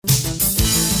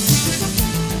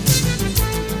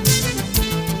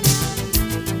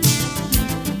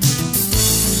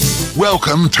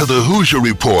Welcome to the Hoosier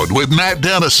Report with Matt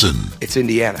Dennison. It's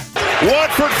Indiana.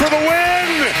 Watford for the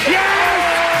win!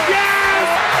 Yes! Yes!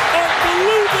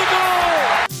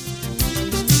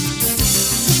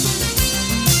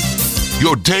 Unbelievable!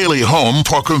 Your daily home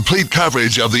for complete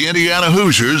coverage of the Indiana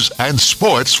Hoosiers and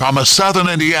sports from a Southern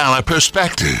Indiana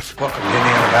perspective. Welcome to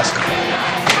Indiana basketball.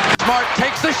 Smart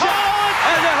takes the shot,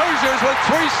 and the Hoosiers with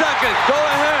 3 seconds go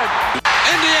ahead.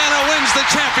 Indiana wins the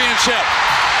championship.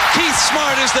 Keith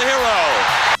Smart is the hero.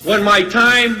 When my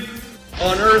time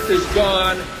on earth is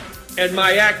gone and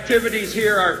my activities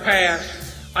here are past,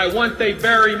 I want they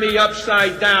bury me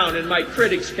upside down and my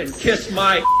critics can kiss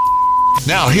my...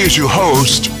 Now here's your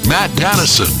host, Matt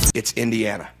Dennison. It's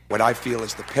Indiana, what I feel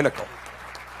is the pinnacle,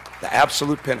 the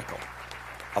absolute pinnacle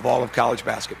of all of college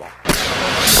basketball.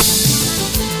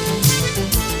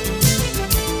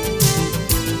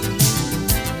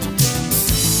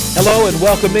 Hello and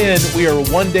welcome in. We are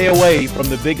one day away from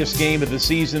the biggest game of the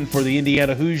season for the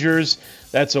Indiana Hoosiers.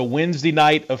 That's a Wednesday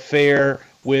night affair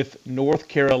with North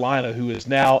Carolina, who is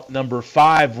now number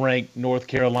 5 ranked North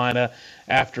Carolina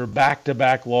after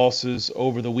back-to-back losses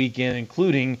over the weekend,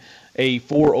 including a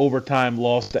 4-overtime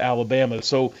loss to Alabama.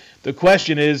 So the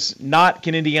question is not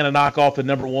can Indiana knock off the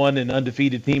number 1 and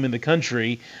undefeated team in the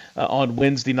country on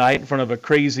Wednesday night in front of a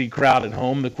crazy crowd at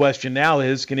home. The question now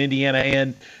is can Indiana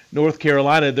hand North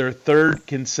Carolina their 3rd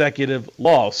consecutive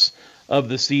loss of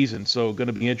the season. So going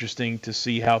to be interesting to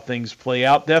see how things play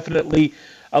out. Definitely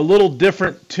a little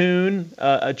different tune,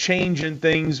 a change in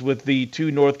things with the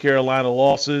 2 North Carolina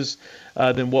losses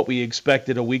than what we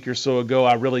expected a week or so ago.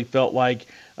 I really felt like,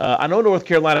 I know North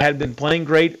Carolina had been playing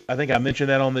great. I think I mentioned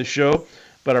that on this show,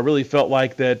 but I really felt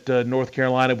like that North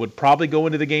Carolina would probably go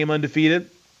into the game undefeated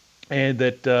and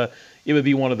that it would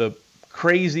be one of the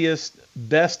craziest,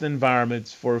 best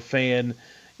environments for a fan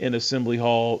in Assembly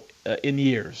Hall in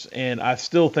years. And I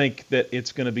still think that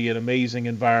it's going to be an amazing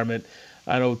environment.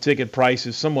 I know ticket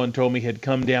prices, someone told me, had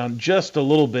come down just a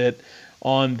little bit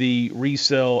on the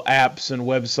resale apps and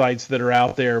websites that are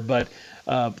out there, but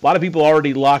a lot of people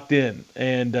already locked in,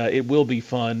 and it will be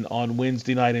fun on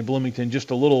Wednesday night in Bloomington.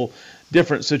 Just a little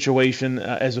different situation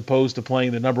as opposed to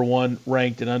playing the number 1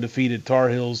 ranked and undefeated Tar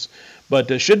Heels.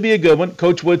 But should be a good one.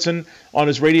 Coach Woodson on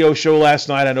his radio show last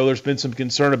night, I know there's been some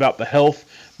concern about the health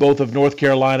both of North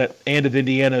Carolina and of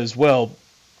Indiana as well.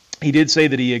 He did say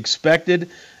that he expected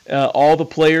all the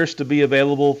players to be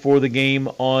available for the game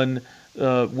on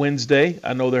Wednesday.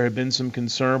 I know there had been some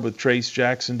concern with Trace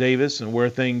Jackson Davis and where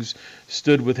things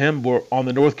stood with him. On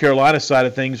the North Carolina side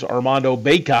of things, Armando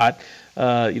Bacot,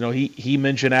 he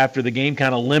mentioned after the game,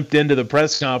 kind of limped into the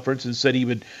press conference and said he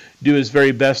would do his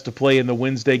very best to play in the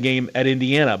Wednesday game at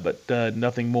Indiana, but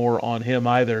nothing more on him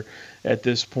either at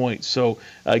this point. So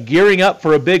gearing up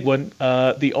for a big one.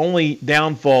 The only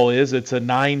downfall is it's a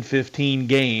 9:15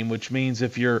 game, which means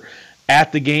if you're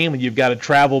at the game and you've got to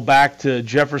travel back to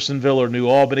Jeffersonville or New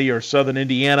Albany or Southern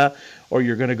Indiana, or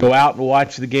you're going to go out and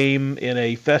watch the game in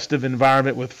a festive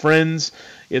environment with friends,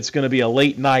 it's going to be a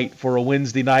late night for a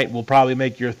Wednesday night. Will probably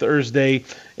make your Thursday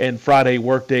and Friday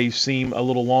work days seem a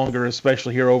little longer,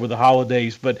 especially here over the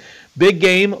holidays. But big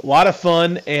game, a lot of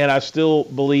fun, and I still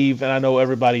believe, and I know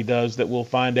everybody does, that we'll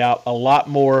find out a lot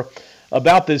more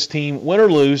about this team, win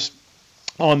or lose,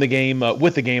 on the game,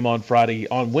 with the game on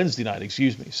Wednesday night,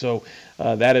 So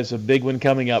that is a big one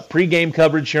coming up. Pre-game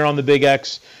coverage here on the Big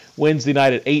X Wednesday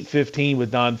night at 8:15 with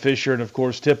Don Fisher, and of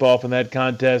course tip-off in that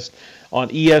contest on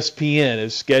ESPN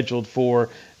is scheduled for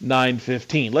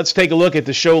 9:15. Let's take a look at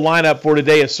the show lineup for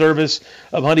today, a service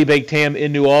of Honey Baked Ham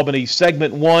in New Albany.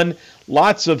 Segment 1,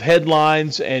 lots of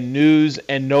headlines and news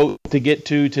and note to get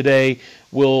to today.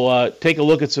 We'll take a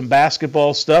look at some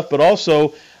basketball stuff, but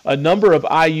also a number of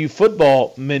IU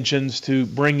football mentions to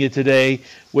bring you today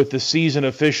with the season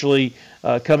officially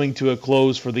coming to a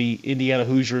close for the Indiana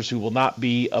Hoosiers, who will not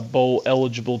be a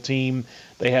bowl-eligible team.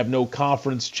 They have no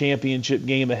conference championship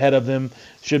game ahead of them.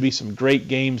 Should be some great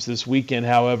games this weekend,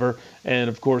 however, and,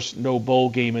 of course, no bowl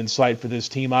game in sight for this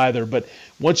team either. But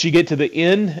once you get to the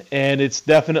end, and it's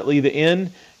definitely the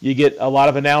end, you get a lot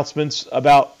of announcements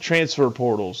about transfer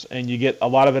portals, and you get a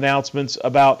lot of announcements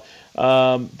about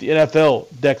the NFL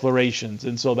declarations.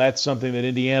 And so that's something that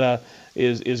Indiana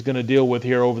is going to deal with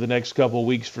here over the next couple of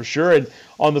weeks for sure. And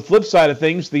on the flip side of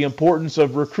things, the importance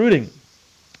of recruiting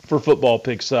for football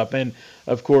picks up. And,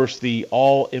 of course, the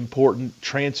all-important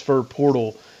transfer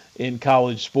portal in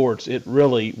college sports. It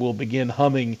really will begin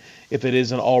humming. If it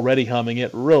isn't already humming,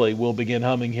 it really will begin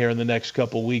humming here in the next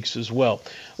couple weeks as well.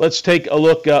 Let's take a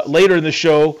look later in the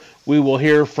show. We will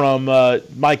hear from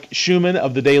Mike Schumann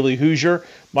of the Daily Hoosier.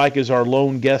 Mike is our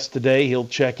lone guest today. He'll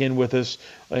check in with us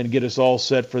and get us all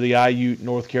set for the IU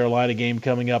North Carolina game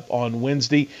coming up on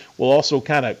Wednesday. We'll also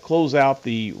kind of close out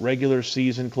the regular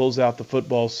season, close out the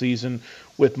football season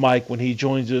with Mike when he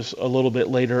joins us a little bit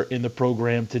later in the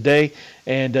program today.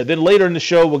 And then later in the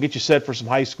show, we'll get you set for some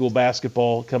high school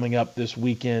basketball coming up this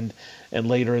weekend and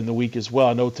later in the week as well.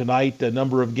 I know tonight, a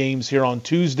number of games here on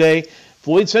Tuesday.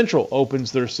 Floyd Central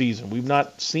opens their season. We've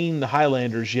not seen the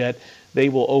Highlanders yet. They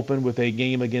will open with a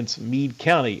game against Meade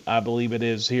County, I believe it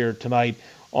is, here tonight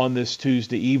on this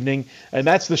Tuesday evening. And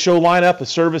that's the show lineup, a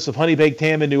service of Honey Baked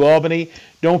Ham in New Albany.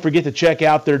 Don't forget to check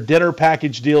out their dinner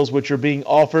package deals, which are being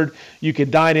offered. You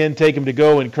can dine in, take them to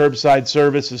go, and curbside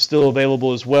service is still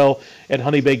available as well at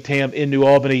Honey Baked Ham in New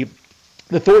Albany.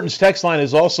 The Thornton's text line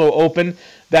is also open.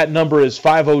 That number is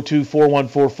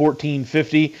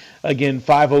 502-414-1450. Again,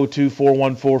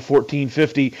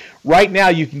 502-414-1450. Right now,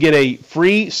 you can get a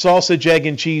free sausage, egg,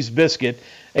 and cheese biscuit,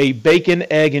 a bacon,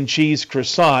 egg, and cheese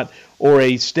croissant, or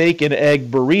a steak and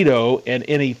egg burrito, and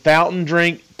any fountain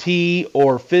drink, tea,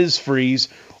 or fizz freeze,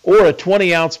 or a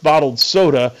 20-ounce bottled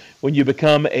soda when you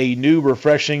become a new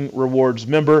Refreshing Rewards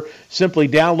member. Simply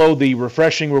download the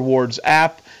Refreshing Rewards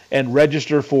app and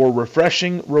register for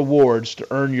Refreshing Rewards to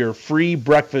earn your free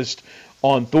breakfast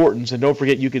on Thornton's. And don't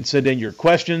forget, you can send in your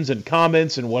questions and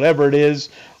comments and whatever it is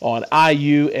on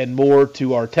IU and more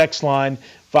to our text line,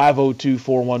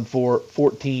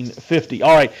 502-414-1450.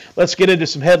 All right, let's get into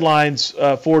some headlines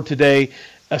for today.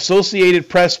 Associated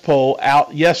Press poll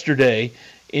out yesterday.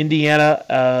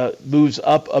 Indiana moves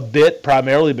up a bit,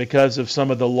 primarily because of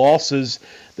some of the losses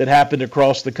that happened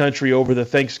across the country over the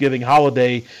Thanksgiving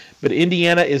holiday. But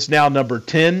Indiana is now number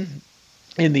 10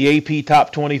 in the AP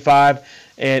Top 25,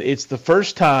 and it's the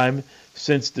first time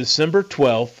since December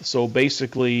 12th, so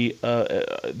basically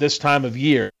this time of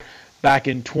year, back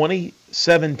in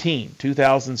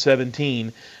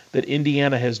 2017, that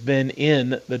Indiana has been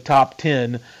in the top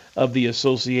 10 of the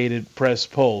Associated Press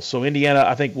poll. So Indiana,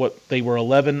 I think they were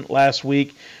 11 last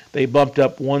week. They bumped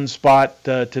up one spot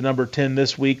to number 10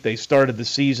 this week. They started the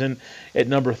season at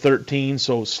number 13,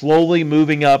 so slowly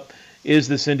moving up is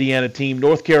this Indiana team.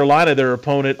 North Carolina, their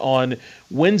opponent on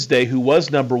Wednesday, who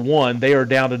was number 1, they are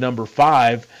down to number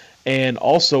 5. And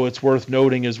also it's worth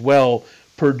noting as well,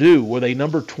 Purdue, were they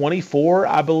number 24,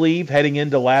 I believe, heading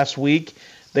into last week?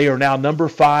 They are now number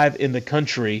 5 in the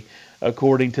country,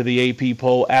 according to the AP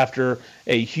poll, after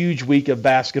a huge week of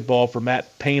basketball for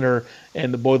Matt Painter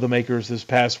and the Boilermakers this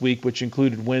past week, which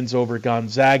included wins over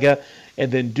Gonzaga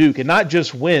and then Duke. And not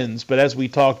just wins, but as we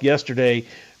talked yesterday,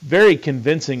 very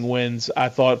convincing wins, I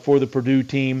thought, for the Purdue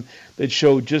team that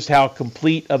showed just how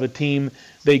complete of a team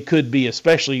they could be,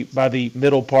 especially by the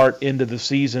middle part into the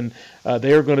season.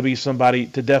 They're going to be somebody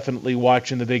to definitely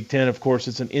watch in the Big Ten. Of course,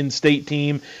 it's an in-state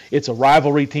team. It's a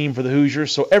rivalry team for the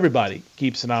Hoosiers, so everybody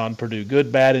keeps an eye on Purdue,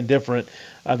 good, bad, and different.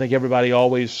 I think everybody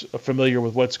always familiar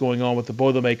with what's going on with the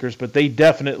Boilermakers, but they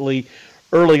definitely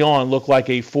early on look like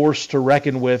a force to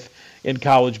reckon with in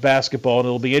college basketball, and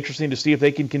it'll be interesting to see if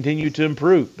they can continue to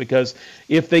improve, because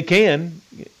if they can,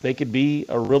 they could be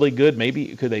a really good,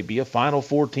 maybe could they be a Final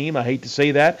Four team? I hate to say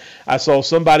that. I saw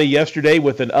somebody yesterday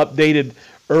with an updated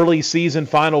early season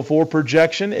Final Four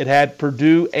projection. It had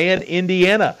Purdue and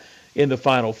Indiana in the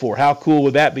Final Four. How cool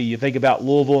would that be? You think about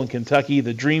Louisville and Kentucky,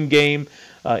 the dream game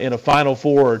in a Final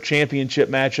Four or championship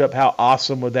matchup. How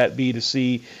awesome would that be to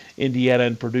see Indiana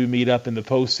and Purdue meet up in the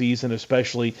postseason,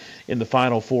 especially in the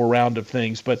Final Four round of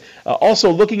things. But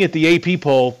also looking at the AP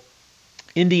poll,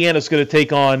 Indiana's going to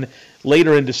take on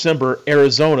later in December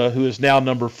Arizona, who is now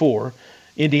number 4.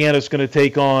 Indiana's going to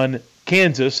take on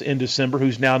Kansas in December,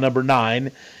 who's now number 9.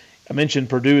 I mentioned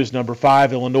Purdue is number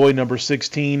 5, Illinois number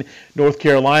 16, North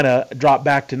Carolina dropped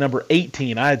back to number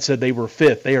 18. I had said they were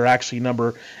 5th. They are actually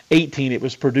number 18. It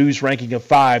was Purdue's ranking of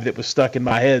 5 that was stuck in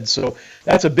my head. So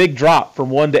that's a big drop from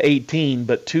 1 to 18,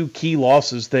 but 2 key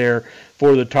losses there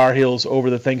for the Tar Heels over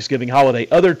the Thanksgiving holiday.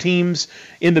 Other teams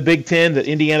in the Big Ten that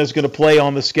Indiana's going to play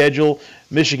on the schedule,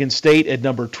 Michigan State at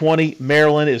number 20,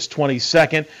 Maryland is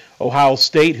 22nd, Ohio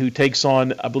State, who takes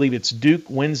on, I believe it's Duke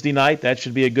Wednesday night. That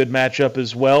should be a good matchup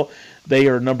as well. They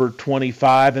are number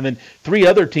 25. And then 3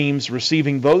 other teams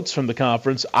receiving votes from the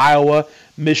conference, Iowa,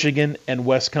 Michigan, and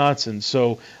Wisconsin.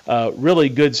 So really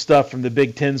good stuff from the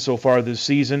Big Ten so far this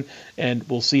season, and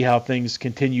we'll see how things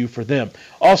continue for them.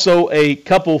 Also, a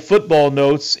couple football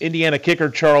notes. Indiana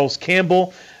kicker Charles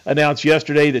Campbell announced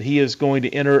yesterday that he is going to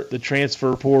enter the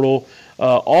transfer portal.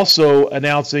 Also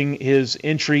announcing his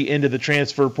entry into the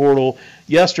transfer portal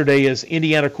yesterday is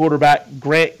Indiana quarterback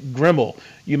Grant Grimmel.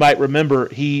 You might remember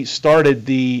he started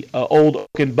the Old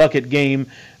Oaken Bucket game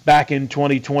back in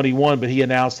 2021, but he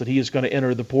announced that he is going to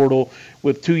enter the portal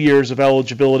with 2 years of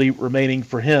eligibility remaining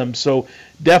for him. So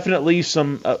definitely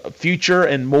some future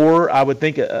and more, I would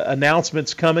think,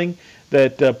 announcements coming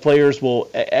that players will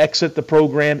exit the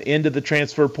program into the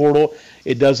transfer portal.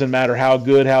 It doesn't matter how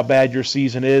good, how bad your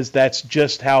season is. That's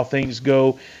just how things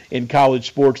go in college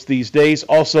sports these days.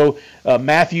 Also,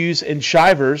 Matthews and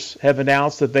Shivers have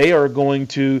announced that they are going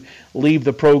to leave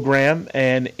the program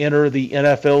and enter the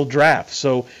NFL draft.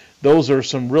 So those are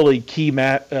some really key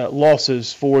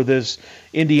losses for this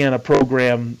Indiana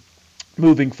program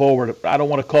moving forward. I don't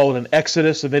want to call it an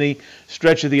exodus of any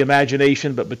stretch of the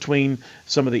imagination, but between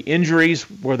some of the injuries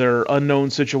where there are unknown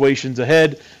situations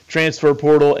ahead, transfer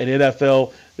portal, and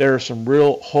NFL, there are some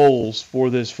real holes for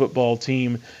this football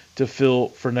team to fill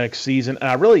for next season.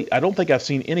 And I don't think I've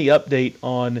seen any update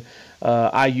on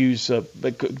IU's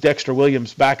Dexter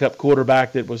Williams, backup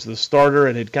quarterback that was the starter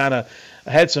and had kind of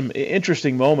had some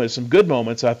interesting moments, some good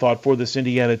moments, I thought, for this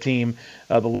Indiana team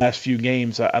the last few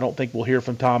games. I don't think we'll hear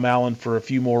from Tom Allen for a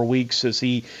few more weeks as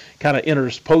he kind of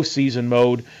enters postseason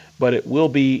mode, but it will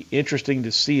be interesting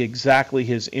to see exactly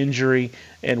his injury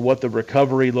and what the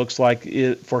recovery looks like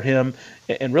for him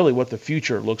and really what the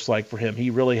future looks like for him. He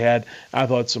really had, I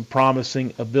thought, some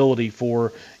promising ability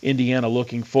for Indiana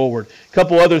looking forward. A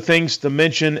couple other things to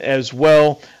mention as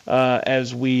well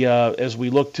as we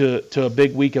look to a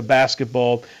big week of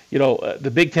basketball. You know,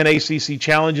 the Big Ten ACC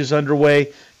Challenge is underway.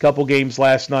 A couple games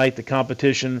last night. The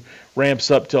competition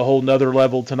ramps up to a whole nother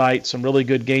level tonight. Some really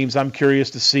good games. I'm curious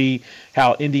to see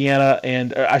how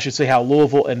how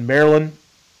Louisville and Maryland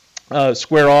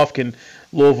square off. Can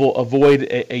Louisville avoid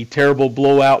a terrible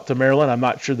blowout to Maryland? I'm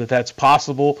not sure that that's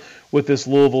possible with this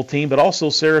Louisville team, but also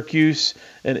Syracuse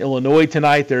and Illinois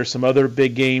tonight. There are some other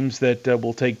big games that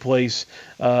will take place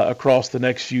across the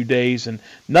next few days, and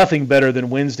nothing better than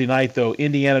Wednesday night, though.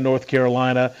 Indiana, North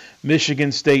Carolina,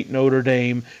 Michigan State, Notre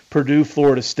Dame, Purdue,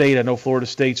 Florida State. I know Florida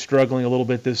State's struggling a little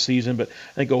bit this season, but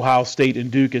I think Ohio State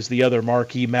and Duke is the other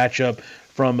marquee matchup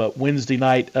from Wednesday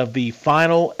night of the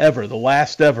final ever, the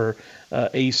last ever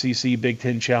ACC Big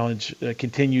Ten Challenge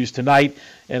continues tonight,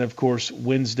 and of course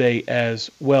Wednesday as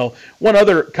well. One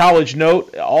other college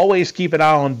note, always keep an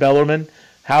eye on Bellarmine.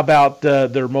 How about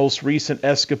their most recent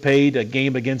escapade, a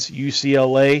game against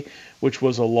UCLA, which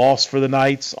was a loss for the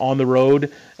Knights on the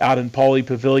road out in Pauley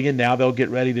Pavilion. Now they'll get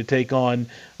ready to take on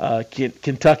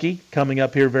Kentucky coming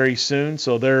up here very soon.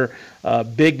 So their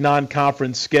big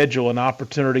non-conference schedule, an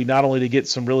opportunity not only to get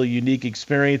some really unique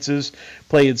experiences,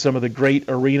 play in some of the great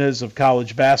arenas of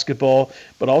college basketball,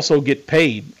 but also get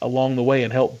paid along the way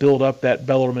and help build up that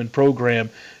Bellarmine program.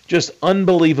 Just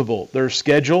unbelievable, their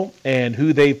schedule and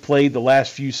who they've played the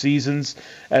last few seasons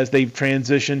as they've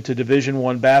transitioned to Division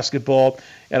I basketball.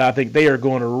 And I think they are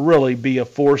going to really be a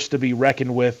force to be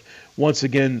reckoned with once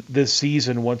again this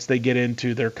season once they get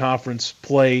into their conference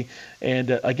play.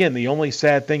 And again, the only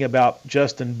sad thing about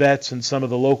Justin Betts and some of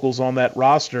the locals on that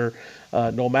roster,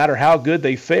 no matter how good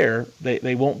they fare,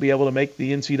 they won't be able to make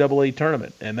the NCAA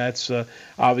tournament. And that's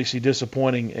obviously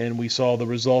disappointing. And we saw the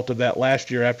result of that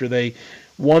last year after they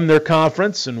won their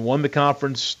conference and won the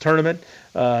conference tournament,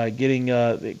 getting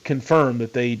confirmed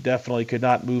that they definitely could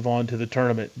not move on to the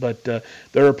tournament. But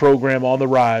they're a program on the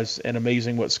rise, and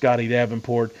amazing what Scotty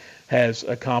Davenport has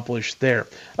accomplished there.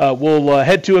 We'll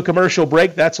head to a commercial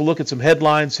break. That's a look at some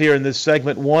headlines here in this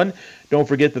segment one. Don't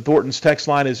forget the Thornton's text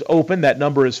line is open. That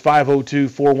number is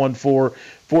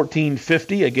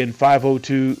 502-414-1450. Again,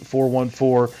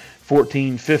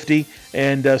 502-414-1450.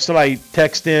 And somebody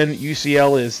text in,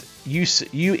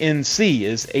 UNC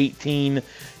is 18,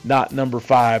 not number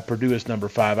 5. Purdue is number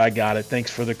 5. I got it.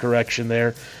 Thanks for the correction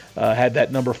there. Had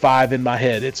that number 5 in my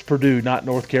head. It's Purdue, not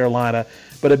North Carolina.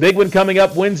 But a big one coming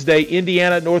up Wednesday,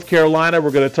 Indiana, North Carolina. We're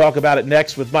going to talk about it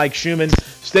next with Mike Schumann.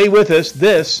 Stay with us.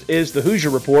 This is the Hoosier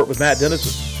Report with Matt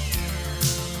Dennison.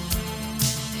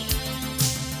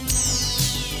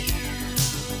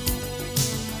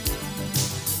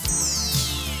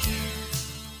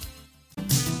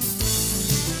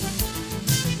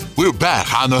 We're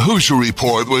back on the Hoosier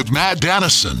Report with Matt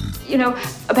Dennison. You know,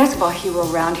 a basketball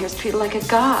hero around here is treated like a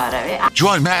god.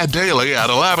 Join Matt daily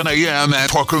at 11 a.m.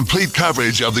 for complete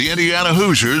coverage of the Indiana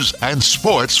Hoosiers and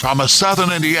sports from a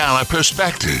Southern Indiana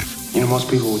perspective. You know, most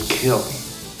people would kill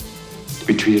to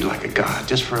be treated like a god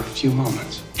just for a few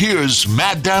moments. Here's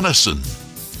Matt Dennison.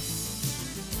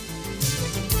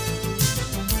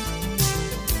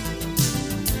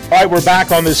 All right, we're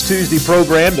back on this Tuesday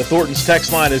program. The Thornton's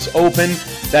text line is open.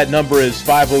 That number is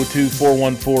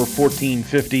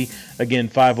 502-414-1450. Again,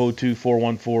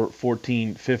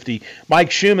 502-414-1450. Mike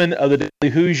Schumann of the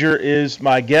Daily Hoosier is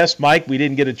my guest. Mike, we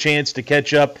didn't get a chance to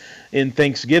catch up in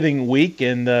Thanksgiving week,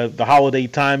 and the holiday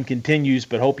time continues,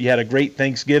 but hope you had a great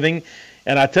Thanksgiving.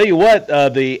 And I tell you what,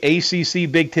 the ACC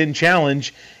Big Ten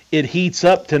Challenge, it heats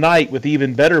up tonight with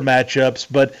even better matchups,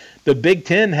 but the Big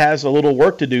Ten has a little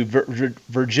work to do.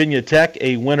 Virginia Tech,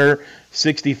 a winner,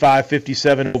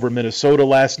 65-57 over Minnesota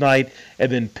last night, and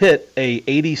then Pitt, a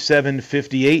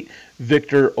 87-58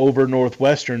 victor over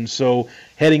Northwestern. So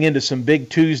heading into some big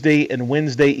Tuesday and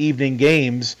Wednesday evening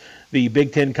games, the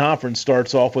Big Ten Conference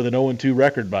starts off with an 0-2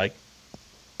 record, Mike.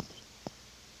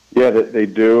 Yeah, they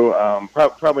do.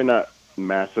 Probably not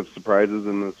massive surprises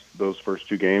in those first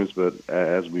two games, but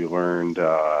as we learned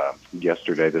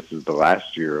yesterday, this is the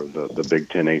last year of the Big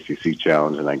Ten ACC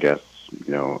Challenge, and I guess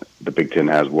the Big Ten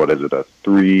has a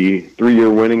three-year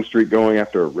winning streak going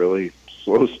after a really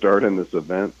slow start in this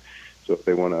event. So if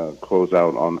they want to close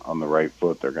out on the right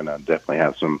foot, they're going to definitely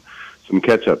have some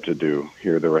catch up to do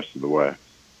here the rest of the way.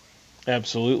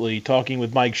 Absolutely. Talking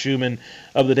with Mike Schumann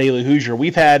of the Daily Hoosier,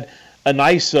 we've had a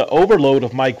nice overload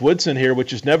of Mike Woodson here,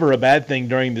 which is never a bad thing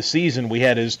during the season. We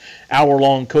had his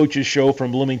hour-long coaches show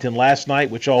from Bloomington last night,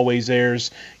 which always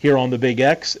airs here on the Big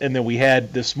X. And then we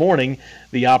had this morning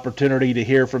the opportunity to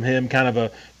hear from him, kind of a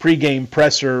pregame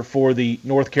presser for the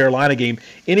North Carolina game.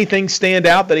 Anything stand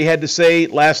out that he had to say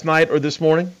last night or this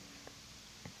morning?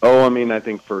 Oh, I mean, I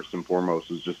think first and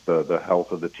foremost is just the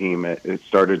health of the team. It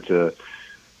started to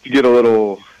get a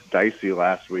little dicey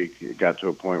last week. It got to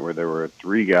a point where there were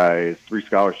three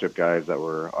scholarship guys that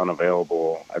were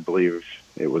unavailable. I believe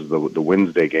it was the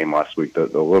Wednesday game last week, the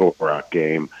Little Rock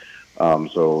game.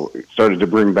 So it started to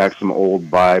bring back some old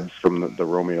vibes from the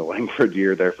Romeo Langford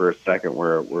year there for a second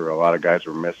where a lot of guys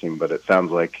were missing, but it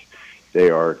sounds like they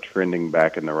are trending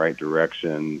back in the right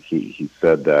direction. He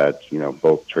said that,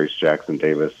 both Trace Jackson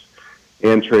Davis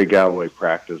and Trey Galloway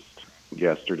practiced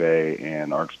yesterday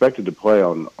and are expected to play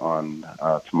on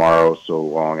tomorrow, so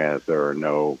long as there are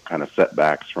no kind of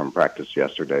setbacks from practice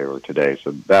yesterday or today.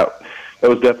 So that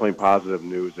was definitely positive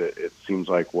news. It seems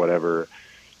like whatever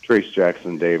Trace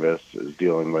Jackson Davis is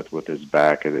dealing with his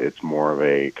back, it's more of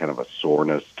a kind of a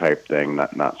soreness type thing,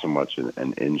 not so much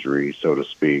an injury, so to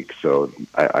speak. So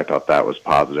I thought that was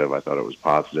positive. I thought it was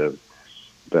positive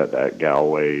that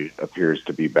Galloway appears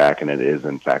to be back, and it is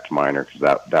in fact minor,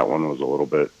 because that one was a little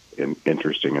bit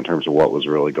interesting in terms of what was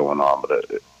really going on. But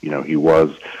he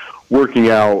was working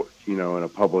out, in a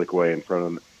public way in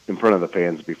front of the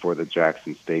fans before the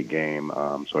Jackson State game,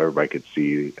 so everybody could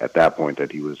see at that point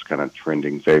that he was kind of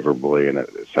trending favorably, and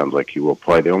it sounds like he will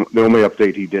play. The only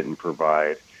update he didn't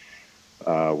provide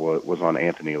was on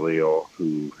Anthony Leal,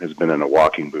 who has been in a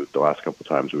walking boot the last couple of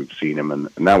times we've seen him, and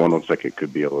that one looks like it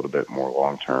could be a little bit more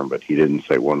long-term, but he didn't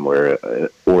say one way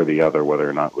or the other whether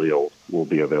or not Leal will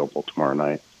be available tomorrow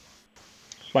night.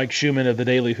 Mike Schumann of the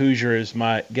Daily Hoosier is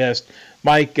my guest.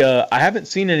 Mike, I haven't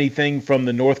seen anything from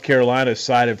the North Carolina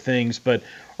side of things, but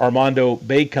Armando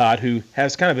Bacot, who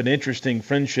has kind of an interesting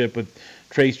friendship with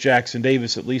Trace Jackson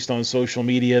Davis, at least on social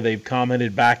media. They've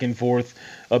commented back and forth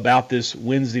about this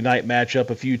Wednesday night matchup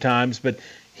a few times, but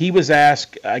he was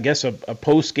asked, I guess, a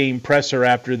post-game presser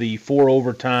after the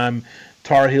 4-overtime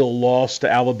Tar Heel lost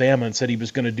to Alabama, and said he was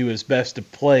going to do his best to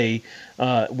play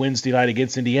Wednesday night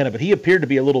against Indiana, but he appeared to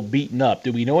be a little beaten up.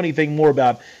 Do we know anything more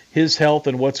about his health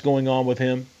and what's going on with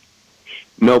him?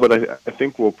 No, but I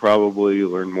think we'll probably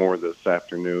learn more this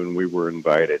afternoon. We were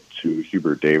invited to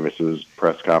Hubert Davis's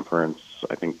press conference.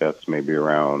 I think that's maybe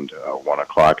around 1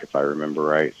 o'clock, if I remember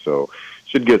right. So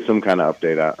should get some kind of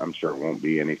update. I'm sure it won't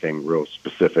be anything real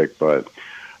specific, but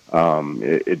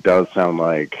it does sound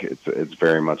like it's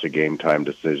very much a game time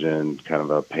decision, kind of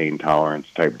a pain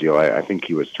tolerance type deal. I think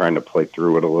he was trying to play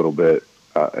through it a little bit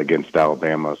against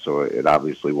Alabama, so it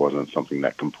obviously wasn't something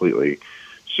that completely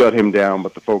shut him down.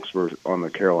 But the folks were on the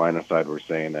Carolina side were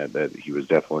saying that he was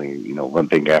definitely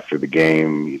limping after the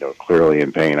game, clearly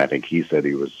in pain. I think he said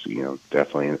he was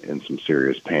definitely in some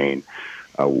serious pain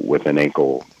with an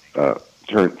ankle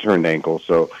turned ankle.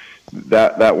 So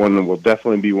that one will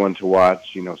definitely be one to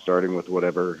watch, starting with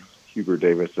whatever Hubert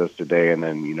Davis says today, and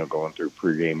then, going through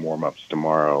pregame warm-ups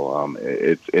tomorrow.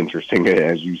 It's interesting,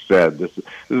 as you said, this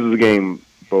is a game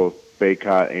both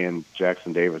Bacot and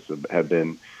Jackson Davis have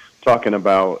been talking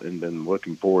about and been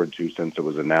looking forward to since it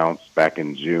was announced back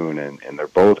in June, and they're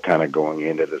both kind of going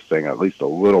into this thing at least a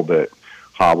little bit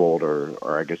hobbled,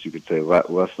 or I guess you could say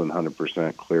less than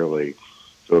 100% clearly.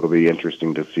 So it'll be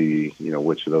interesting to see,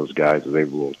 which of those guys is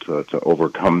able to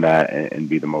overcome that and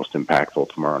be the most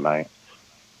impactful tomorrow night.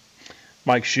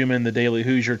 Mike Schumann, the Daily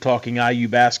Hoosier, talking IU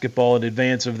basketball in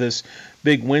advance of this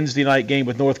big Wednesday night game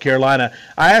with North Carolina.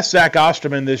 I asked Zach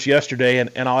Osterman this yesterday, and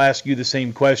I'll ask you the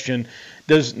same question.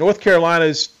 Does North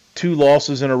Carolina's 2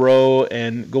 losses in a row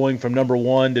and going from number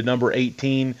 1 to number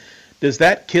 18, does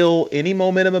that kill any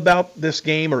momentum about this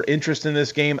game or interest in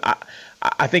this game?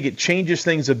 I think it changes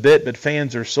things a bit, but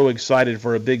fans are so excited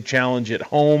for a big challenge at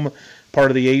home,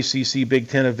 part of the ACC Big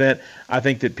Ten event. I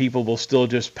think that people will still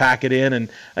just pack it in, and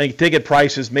I think ticket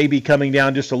prices may be coming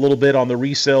down just a little bit on the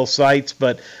resale sites,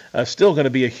 but still going to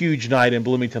be a huge night in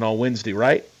Bloomington on Wednesday,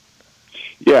 right?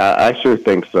 Yeah, I sure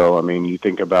think so. I mean, you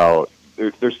think about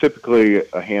there's typically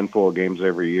a handful of games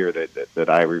every year that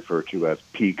I refer to as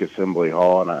peak Assembly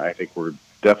Hall, and I think we're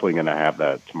definitely going to have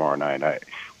that tomorrow night.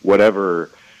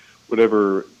 Whatever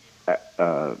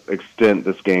extent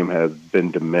this game has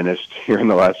been diminished here in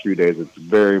the last few days, it's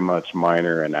very much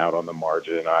minor and out on the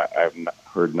margin. I've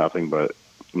heard nothing but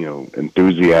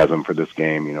enthusiasm for this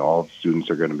game. All the students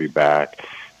are going to be back.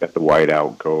 Got the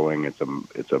whiteout going. It's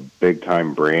a big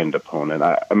time brand opponent.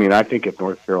 I think if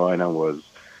North Carolina was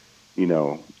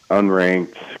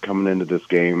unranked coming into this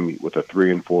game with a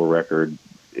 3-4 record,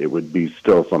 it would be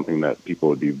still something that people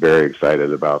would be very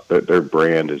excited about. Their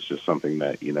brand is just something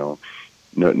that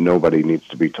nobody needs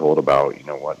to be told about.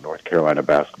 What North Carolina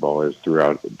basketball is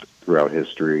throughout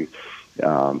history.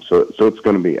 So it's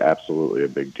going to be absolutely a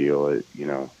big deal.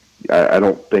 I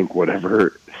don't think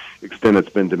whatever extent it's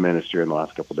been diminished here in the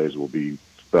last couple of days will be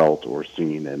felt or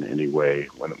seen in any way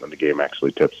when the game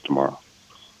actually tips tomorrow.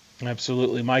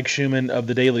 Absolutely. Mike Schumann of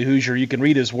the Daily Hoosier. You can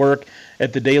read his work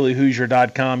at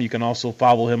thedailyhoosier.com. You can also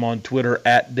follow him on Twitter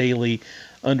at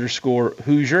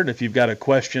 @daily_Hoosier. And if you've got a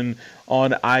question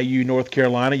on IU North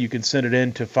Carolina, you can send it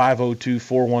in to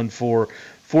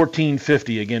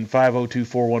 502-414-1450. Again,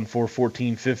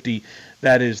 502-414-1450.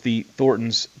 That is the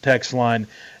Thornton's text line.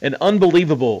 An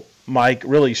unbelievable, Mike,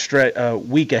 really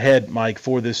week ahead, Mike,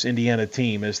 for this Indiana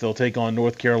team as they'll take on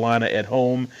North Carolina at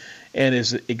home. And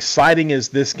as exciting as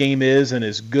this game is and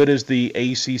as good as the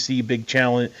ACC Big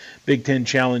Ten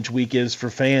Challenge week is for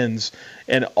fans,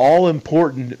 an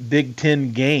all-important Big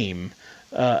Ten game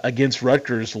against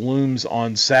Rutgers looms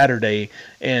on Saturday.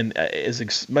 And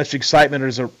as much excitement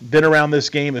as has been around this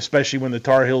game, especially when the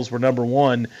Tar Heels were number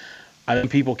 1, I think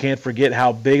people can't forget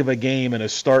how big of a game and a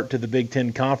start to the Big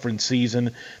Ten Conference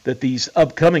season that these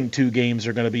upcoming 2 games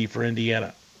are going to be for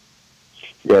Indiana.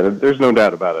 Yeah, there's no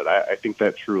doubt about it. I think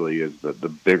that truly is the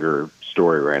bigger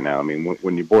story right now. I mean,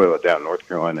 when you boil it down, North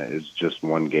Carolina is just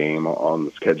 1 game on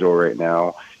the schedule right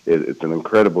now. It's an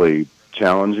incredibly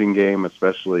challenging game,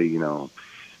 especially,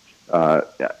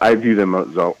 I view them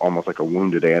as almost like a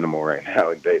wounded animal right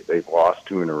now. They've lost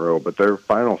 2 in a row, but their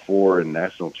Final Four and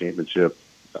national championship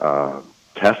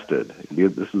tested.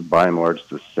 This is by and large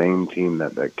the same team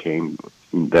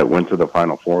that went to the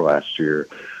Final Four last year.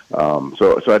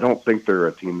 So I don't think they're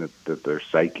a team that their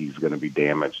psyche is going to be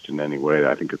damaged in any way.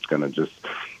 I think it's going to just,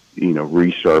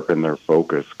 resharpen their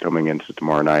focus coming into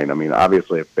tomorrow night. I mean,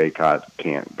 obviously if Baycott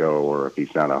can't go or if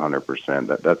he's not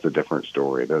 100%, that's a different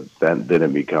story. Then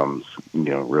it becomes,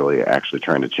 really actually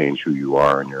trying to change who you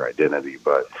are and your identity.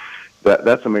 But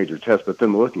that's a major test. But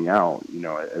then looking out,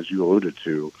 as you alluded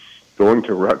to, going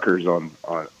to Rutgers on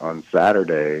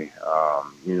Saturday,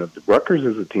 Rutgers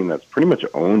is a team that's pretty much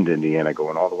owned Indiana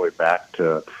going all the way back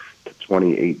to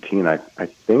 2018. I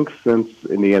think since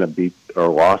Indiana beat or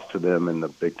lost to them in the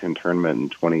Big Ten tournament in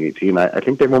 2018, I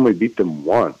think they've only beat them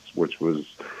once, which was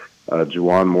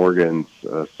Juwan Morgan's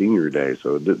senior day.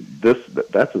 So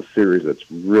that's a series that's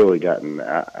really gotten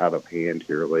out of hand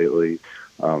here lately.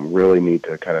 Really need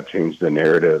to kind of change the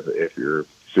narrative if you're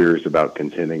serious about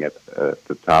contending at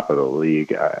the top of the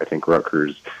league. I think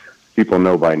Rutgers, people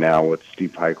know by now what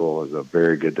Steve Heichel is a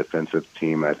very good defensive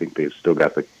team. I think they've still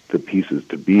got the pieces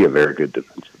to be a very good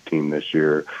defensive team this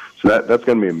year. So that's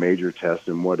going to be a major test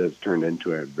in what has turned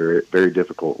into a very, very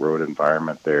difficult road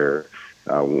environment there.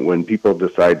 When people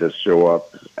decide to show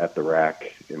up at the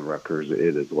rack in Rutgers,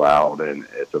 it is loud and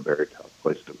it's a very tough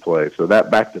place to play. So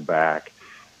that back-to-back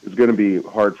is going to be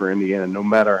hard for Indiana, no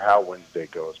matter how Wednesday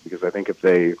goes, because I think if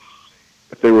they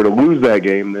were to lose that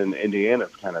game, then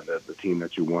Indiana's kind of the team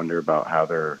that you wonder about how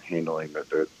they're handling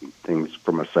the things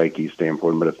from a psyche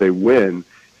standpoint. But if they win,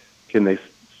 can they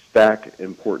stack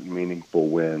important, meaningful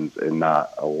wins and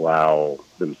not allow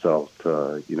themselves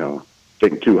to,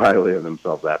 think too highly of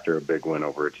themselves after a big win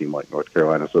over a team like North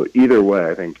Carolina? So either way,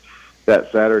 I think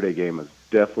that Saturday game is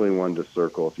definitely one to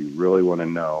circle if you really want to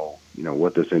know,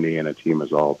 what this Indiana team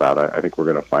is all about. I think we're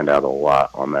going to find out a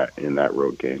lot on that in that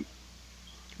road game.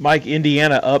 Mike,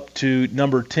 Indiana up to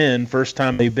number 10, first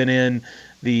time they've been in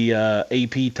the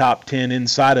AP top 10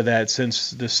 inside of that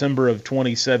since December of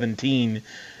 2017.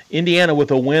 Indiana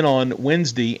with a win on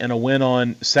Wednesday and a win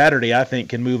on Saturday, I think,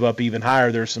 can move up even higher.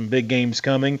 There's some big games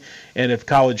coming, and if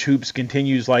college hoops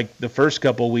continues like the first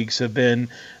couple of weeks have been,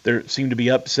 there seem to be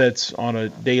upsets on a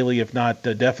daily, if not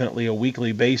definitely a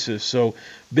weekly basis. So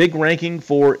big ranking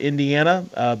for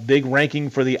Indiana, big ranking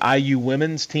for the IU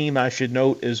women's team, I should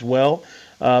note as well.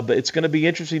 But it's going to be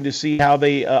interesting to see how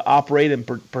they operate and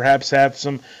perhaps have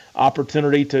some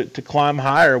opportunity to climb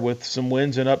higher with some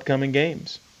wins in upcoming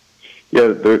games. Yeah,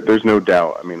 there's no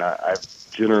doubt. I mean, I've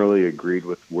generally agreed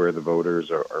with where the voters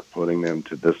are putting them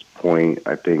to this point.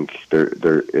 I think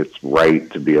it's right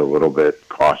to be a little bit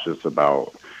cautious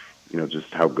about,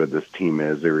 just how good this team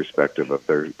is, irrespective of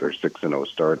their 6-0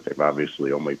 start. They've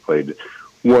obviously only played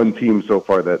one team so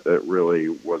far that really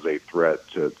was a threat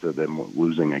to them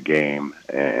losing a game,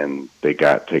 and they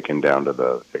got taken down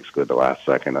to basically the last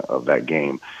second of that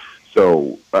game.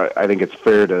 So I think it's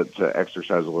fair to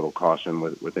exercise a little caution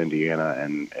with Indiana,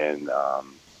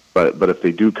 but if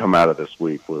they do come out of this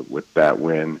week with that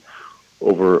win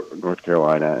over North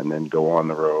Carolina and then go on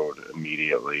the road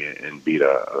immediately and beat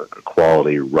a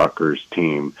quality Rutgers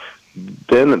team,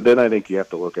 then I think you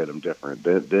have to look at them different.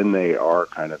 Then they are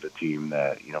kind of the team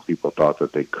that people thought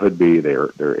that they could be. They're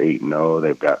 8-0.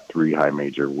 They've got 3 high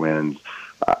major wins.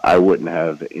 I wouldn't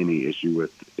have any issue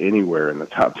with anywhere in the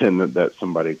top 10 that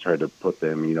somebody tried to put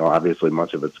them. Obviously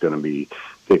much of it's going to be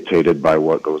dictated by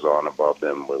what goes on above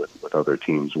them with other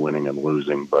teams winning and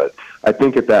losing. But I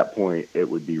think at that point it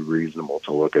would be reasonable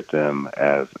to look at them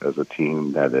as a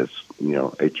team that is,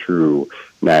 a true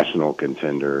national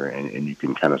contender, and you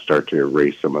can kind of start to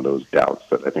erase some of those doubts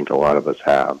that I think a lot of us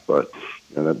have. But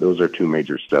those are 2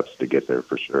 major steps to get there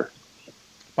for sure.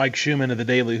 Mike Schumann of the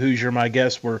Daily Hoosier, my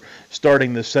guest. We're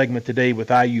starting this segment today with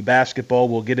IU basketball.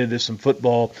 We'll get into some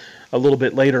football a little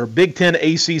bit later. Big Ten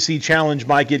ACC Challenge,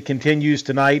 Mike, it continues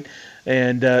tonight,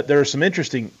 and there are some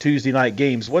interesting Tuesday night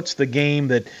games. What's the game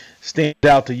that stands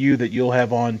out to you that you'll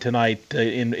have on tonight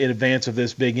in advance of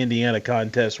this big Indiana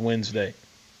contest Wednesday?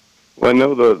 Well, I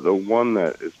know the one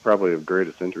that is probably of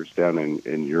greatest interest down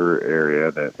in your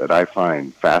area that I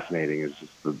find fascinating is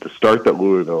just the start that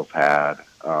Louisville's had,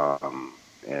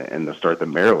 and the start that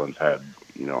Maryland's had.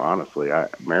 Honestly,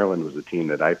 Maryland was a team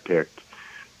that I picked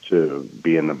to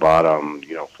be in the bottom,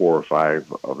 4 or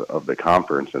 5 of the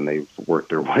conference, and they've worked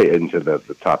their way into the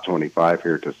top 25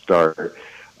 here to start.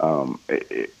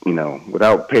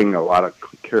 Without paying a lot of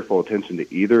careful attention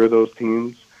to either of those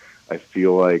teams, I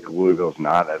feel like Louisville's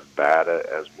not as bad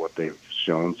as what they've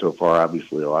shown so far.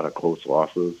 Obviously, a lot of close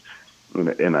losses.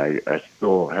 And I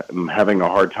still am having a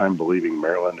hard time believing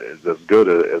Maryland is as good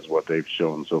as what they've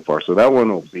shown so far. So that one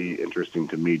will be interesting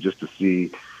to me just to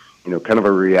see, kind of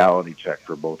a reality check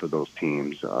for both of those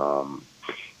teams.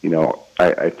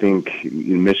 I think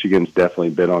Michigan's definitely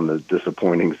been on the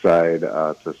disappointing side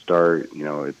to start.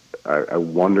 I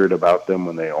wondered about them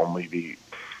when they only beat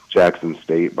Jackson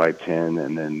State by 10,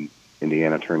 and then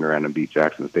Indiana turned around and beat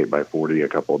Jackson State by 40 a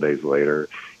couple of days later.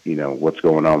 What's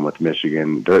going on with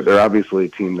Michigan. They're obviously a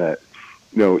team that,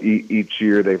 each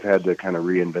year they've had to kind of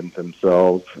reinvent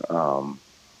themselves,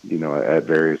 at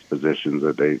various positions.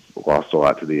 That they've lost a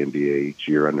lot to the NBA each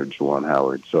year under Juwan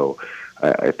Howard. So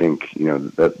I think,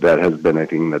 that has been a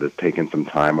thing that has taken some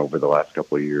time over the last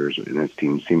couple of years, and his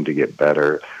team seemed to get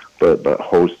better. But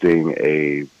hosting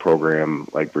a program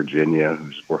like Virginia,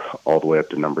 who's all the way up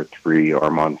to number 3,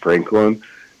 Armand Franklin,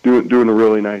 doing a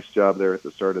really nice job there at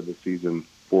the start of the season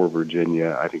for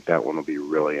Virginia. I think that one will be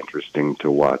really interesting to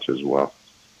watch as well.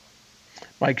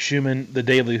 Mike Schumann, the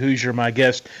Daily Hoosier, my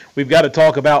guest. We've got to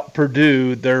talk about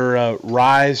Purdue, their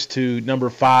rise to number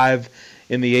 5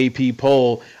 in the AP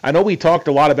poll. I know we talked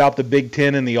a lot about the Big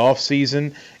Ten in the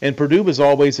offseason, and Purdue was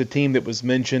always a team that was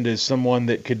mentioned as someone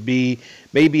that could be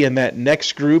maybe in that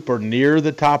next group or near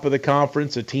the top of the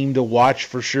conference, a team to watch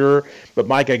for sure. But,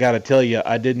 Mike, I got to tell you,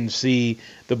 I didn't see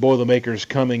the Boilermakers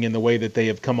coming in the way that they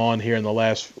have come on here in the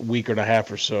last week and a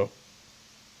half or so.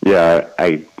 Yeah,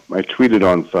 I tweeted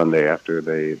on Sunday after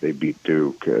they beat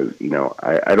Duke.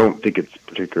 I don't think it's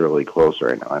particularly close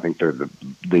right now. I think they're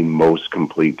the most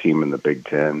complete team in the Big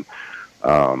Ten,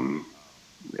 and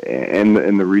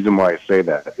the reason why I say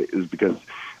that is because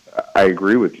I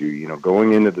agree with you.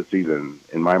 Going into the season,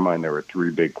 in my mind, there were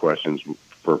 3 big questions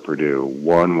for Purdue.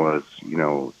 One was,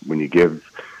 when you give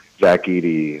Zach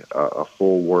Edey a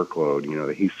full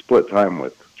workload, he split time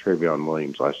with Travion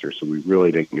Williams last year, so we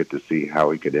really didn't get to see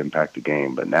how he could impact the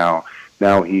game. But now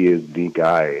he is the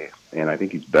guy, and I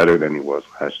think he's better than he was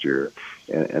last year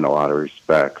in a lot of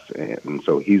respects. And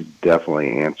so he's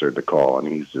definitely answered the call, and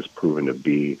he's just proven to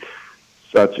be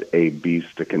such a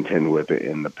beast to contend with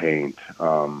in the paint.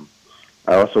 I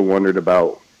also wondered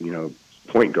about,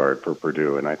 point guard for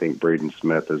Purdue, and I think Braden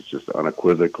Smith has just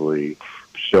unequivocally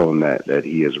shown that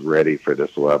he is ready for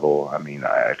this level. I mean,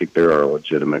 I think there are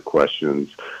legitimate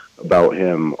questions about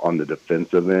him on the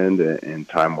defensive end, and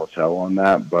time will tell on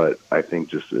that, but I think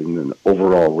just in an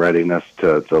overall readiness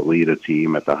to lead a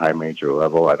team at the high major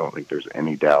level, I don't think there's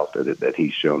any doubt that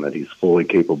he's shown that he's fully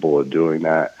capable of doing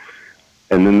that.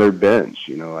 And then their bench,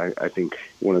 I think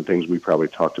one of the things we probably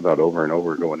talked about over and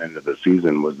over going into the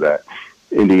season was that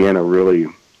Indiana really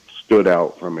stood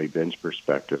out from a bench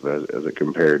perspective as it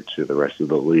compared to the rest of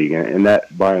the league. And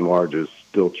that, by and large, is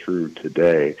still true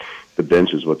today. The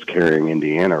bench is what's carrying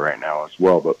Indiana right now as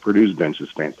well, but Purdue's bench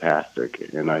is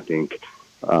fantastic. And I think,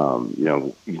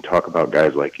 you talk about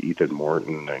guys like Ethan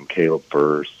Morton and Caleb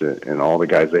Furst and all the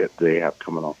guys that they have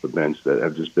coming off the bench that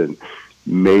have just been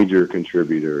major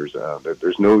contributors.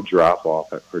 There's no drop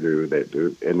off at Purdue, and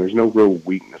there's no real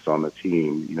weakness on the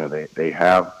team. They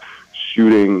have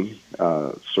shooting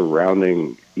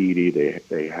surrounding Edey.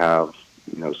 They have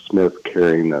Smith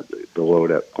carrying the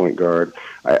load at point guard.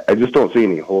 I just don't see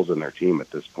any holes in their team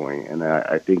at this point, and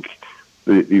I think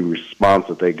the response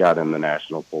that they got in the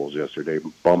national polls yesterday,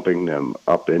 bumping them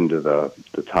up into the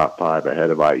top 5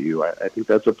 ahead of IU, I think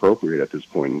that's appropriate at this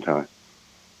point in time.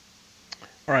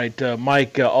 All right,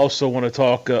 Mike, also want to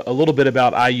talk a little bit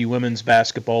about IU women's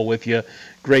basketball with you.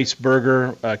 Grace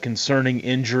Berger, concerning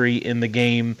injury in the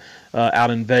game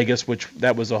out in Vegas, which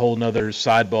that was a whole nother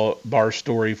sidebar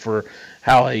story for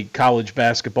how a college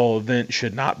basketball event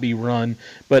should not be run.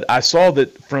 But I saw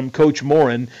that from Coach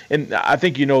Morin, and I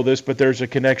think you know this, but there's a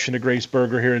connection to Grace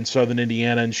Berger here in southern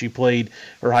Indiana, and she played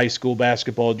her high school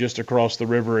basketball just across the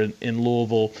river in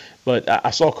Louisville. But I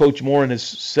saw Coach Morin has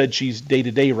said she's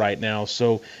day-to-day right now,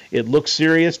 so it looks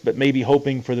serious, but maybe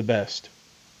hoping for the best.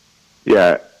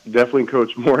 Yeah, definitely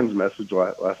Coach Morin's message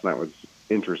last night was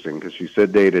interesting because she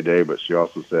said day-to-day, but she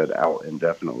also said out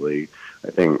indefinitely. I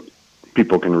think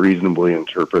people can reasonably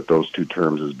interpret those two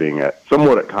terms as being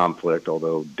somewhat at conflict,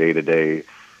 although day-to-day,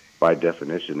 by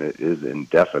definition, it is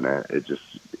indefinite.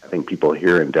 I think people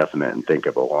hear indefinite and think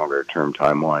of a longer-term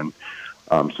timeline.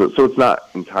 So it's not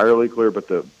entirely clear, but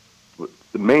the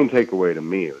main takeaway to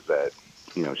me was that,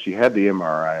 she had the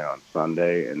MRI on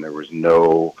Sunday, and there was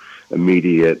no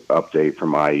immediate update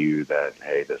from IU that,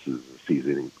 hey, this is a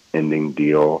season-ending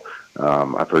deal.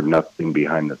 I've heard nothing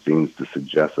behind the scenes to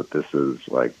suggest that this is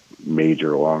like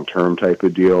major long-term type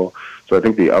of deal. So I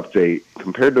think the update,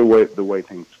 compared to the way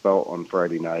things felt on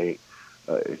Friday night,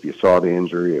 if you saw the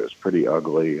injury, it was pretty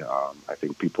ugly. I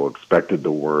think people expected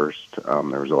the worst. There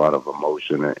was a lot of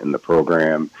emotion in the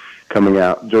program coming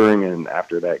out during and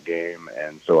after that game.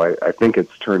 And so I think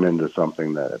it's turned into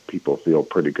something that people feel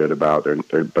pretty good about.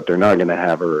 But they're not going to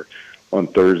have her on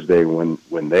Thursday when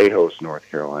they host North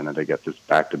Carolina. They get this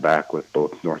back-to-back with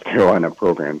both North Carolina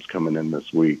programs coming in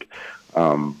this week.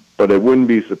 But it wouldn't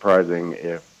be surprising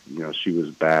if, she was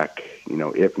back,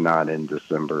 if not in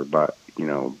December, but,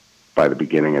 by the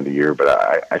beginning of the year.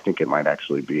 But I think it might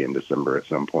actually be in December at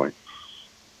some point.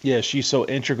 Yeah, she's so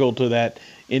integral to that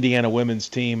Indiana women's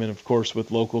team, and, of course, with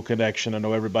local connection. I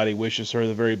know everybody wishes her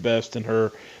the very best in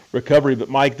her recovery. But,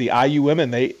 Mike, the IU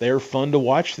women, they're fun to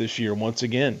watch this year once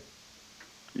again.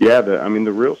 Yeah, the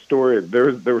real story,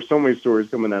 there were so many stories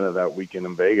coming out of that weekend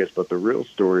in Vegas, but the real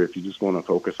story, if you just want to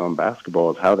focus on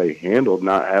basketball, is how they handled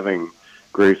not having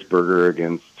Grace Berger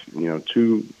against,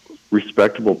 two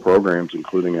respectable programs,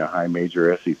 including a high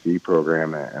major SEC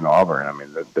program in Auburn. I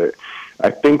mean,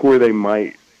 I think where they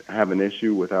might have an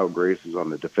issue without Grace is on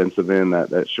the defensive end.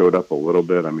 That showed up a little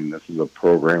bit. I mean, this is a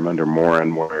program under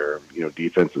Morin where,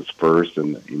 defense is first,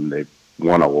 and they've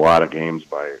won a lot of games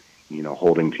by,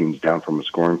 holding teams down from a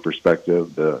scoring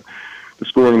perspective. The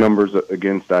scoring numbers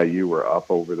against IU were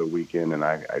up over the weekend, and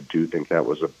I do think that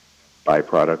was a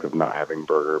byproduct of not having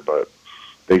Berger, but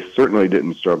they certainly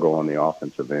didn't struggle on the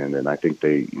offensive end. And I think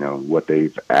they, what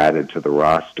they've added to the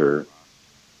roster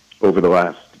over the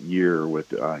last year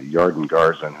with Yarden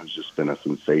Garzan, who's just been a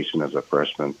sensation as a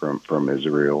freshman from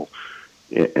Israel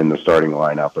in the starting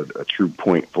lineup, a true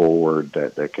point forward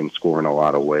that can score in a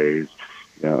lot of ways.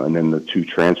 And then the two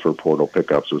transfer portal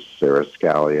pickups with Sarah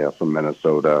Scalia from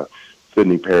Minnesota,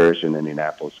 Sydney Parrish, an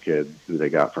Indianapolis kid who they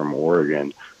got from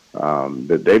Oregon.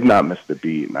 That they've not missed a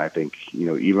beat, and I think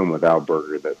even without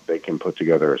Berger, that they can put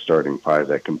together a starting five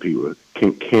that can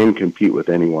compete with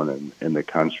anyone in the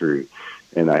country.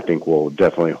 and I think will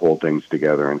definitely hold things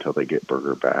together until they get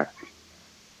Berger back.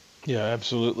 Yeah,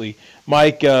 absolutely.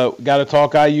 Mike, got to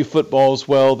talk IU football as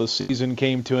well. The season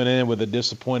came to an end with a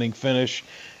disappointing finish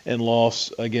and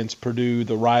loss against Purdue,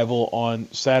 the rival, on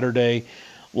Saturday.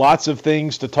 Lots of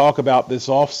things to talk about this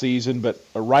offseason, but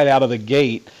right out of the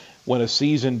gate, when a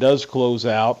season does close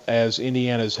out, as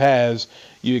Indiana's has,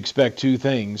 you expect two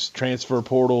things: transfer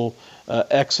portal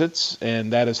exits,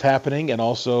 and that is happening, and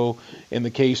also in the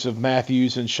case of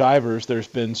Matthews and Shivers, there's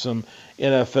been some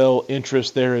NFL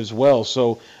interest there as well.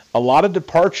 So a lot of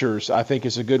departures, I think,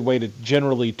 is a good way to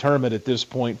generally term it at this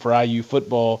point for IU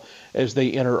football as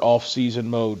they enter off-season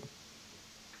mode.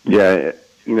 Yeah,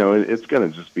 it's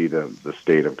going to just be the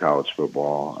state of college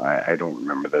football. I don't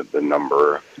remember the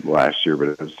number last year, but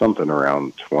it was something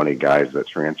around 20 guys that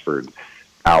transferred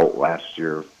out last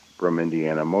year from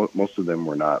Indiana. Most of them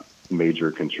were not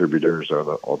major contributors,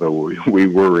 although we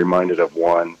were reminded of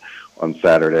one on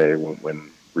Saturday when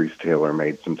Reese Taylor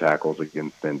made some tackles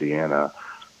against Indiana.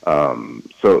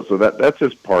 So that's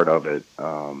just part of it.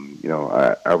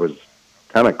 I was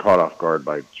kind of caught off guard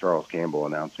by Charles Campbell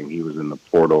announcing he was in the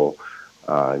portal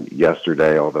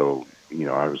yesterday, although,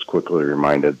 I was quickly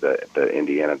reminded that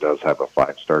Indiana does have a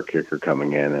 5-star kicker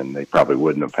coming in, and they probably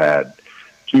wouldn't have had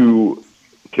 2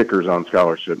 kickers on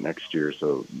scholarship next year.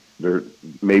 So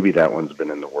maybe that one's been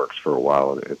in the works for a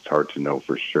while. It's hard to know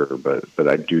for sure, but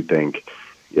I do think,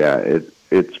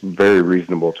 it's very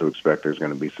reasonable to expect there's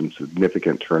going to be some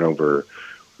significant turnover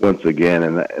once again.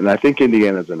 And I think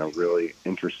Indiana's in a really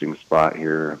interesting spot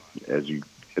here as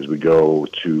we go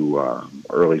to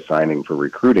early signing for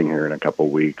recruiting here in a couple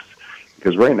of weeks.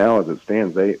 Because right now, as it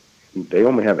stands, they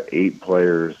only have 8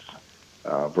 players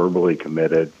verbally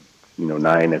committed,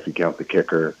 9 if you count the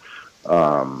kicker.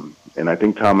 And I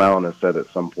think Tom Allen has said at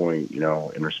some point,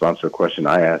 in response to a question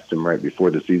I asked him right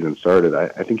before the season started,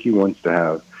 I think he wants to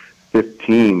have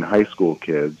 15 high school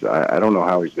kids. I don't know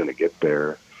how he's going to get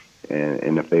there.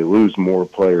 And if they lose more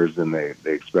players than they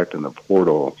expect in the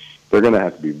portal, they're going to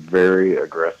have to be very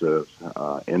aggressive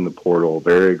in the portal,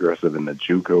 very aggressive in the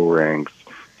JUCO ranks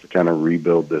to kind of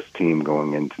rebuild this team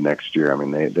going into next year. I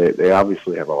mean, they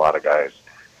obviously have a lot of guys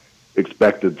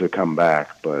expected to come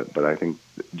back, but I think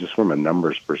just from a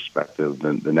numbers perspective,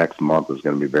 the next month is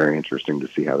going to be very interesting to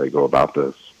see how they go about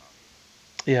this.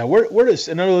 Yeah, where does,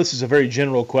 and I know this is a very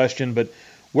general question, but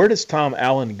where does Tom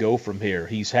Allen go from here?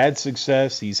 He's had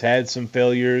success, he's had some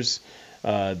failures.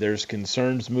 There's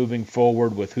concerns moving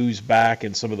forward with who's back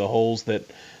and some of the holes that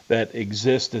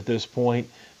exist at this point.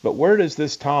 But where does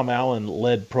this Tom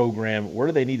Allen-led program, where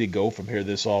do they need to go from here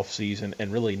this offseason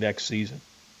and really next season?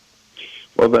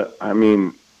 Well,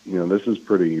 this is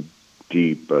pretty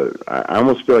deep, but I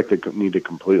almost feel like they need to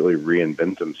completely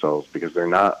reinvent themselves because they're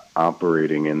not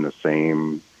operating in the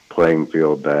same playing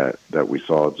field that we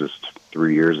saw just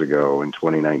 3 years ago in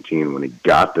 2019 when he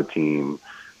got the team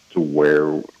to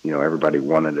where, everybody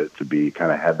wanted it to be,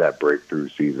 kind of had that breakthrough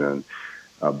season,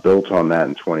 built on that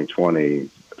in 2020.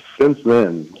 Since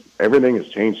then, everything has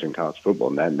changed in college football.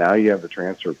 Now you have the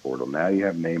transfer portal. Now you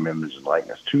have name, image, and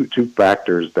likeness. Two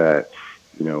factors that,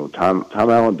 Tom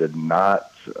Allen did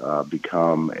not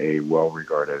become a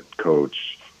well-regarded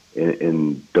coach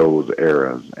in those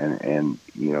eras. And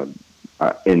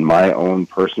in my own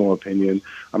personal opinion,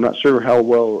 I'm not sure how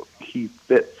well he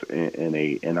fits in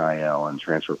a NIL and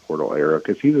transfer portal era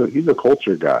because he's a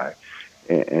culture guy.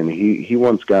 And he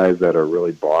wants guys that are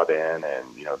really bought in and,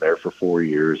 there for 4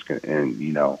 years. And,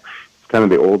 it's kind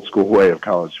of the old school way of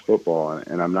college football.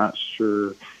 And I'm not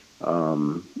sure,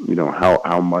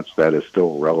 how much that is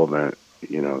still relevant.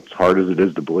 It's hard as it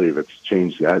is to believe, it's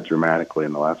changed that dramatically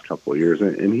in the last couple of years.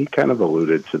 And he kind of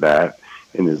alluded to that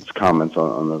in his comments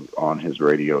on his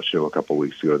radio show a couple of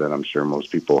weeks ago that I'm sure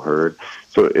most people heard.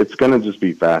 So it's going to just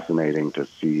be fascinating to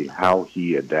see how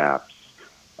he adapts.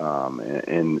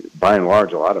 And by and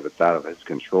large, a lot of it's out of his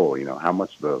control. How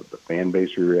much the fan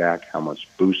base react, how much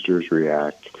boosters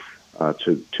react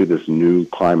to this new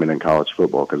climate in college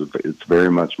football, because it's very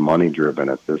much money driven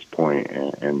at this point,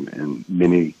 and in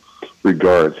many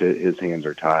regards, his hands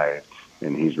are tied,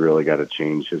 and he's really got to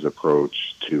change his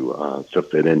approach to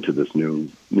fit into this new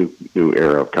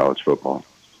era of college football.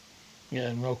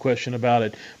 Yeah, no question about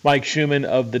it. Mike Schumann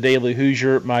of the Daily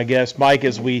Hoosier, my guest. Mike,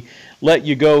 as we let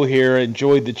you go here,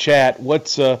 enjoyed the chat.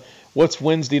 What's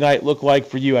Wednesday night look like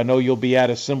for you? I know you'll be at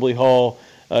Assembly Hall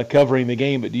covering the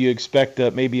game, but do you expect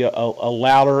maybe a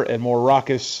louder and more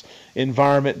raucous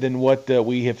environment than what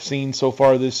we have seen so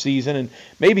far this season, and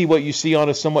maybe what you see on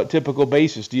a somewhat typical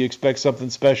basis? Do you expect something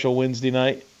special Wednesday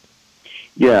night?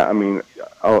 Yeah, I mean,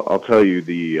 I'll tell you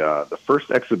the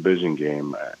first exhibition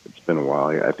game. It's been a while.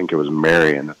 I think it was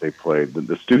Marion that they played.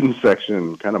 The student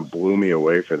section kind of blew me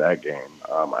away for that game.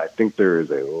 I think there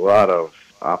is a lot of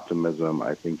optimism.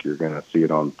 I think you're going to see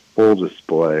it on full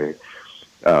display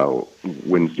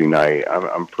Wednesday night.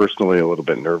 I'm personally a little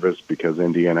bit nervous because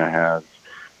Indiana has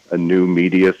a new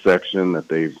media section that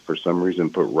they, for some reason,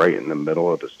 put right in the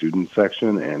middle of the student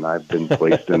section, and I've been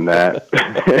placed in that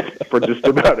for just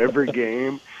about every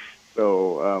game.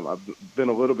 So I've been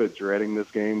a little bit dreading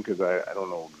this game because I don't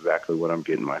know exactly what I'm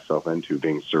getting myself into,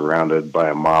 being surrounded by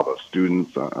a mob of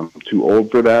students. I'm too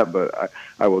old for that, but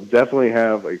I will definitely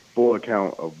have a full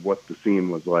account of what the scene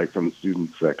was like from the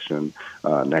student section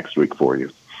next week for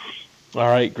you. All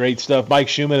right, great stuff. Mike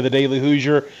Schumann of the Daily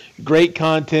Hoosier. Great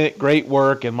content, great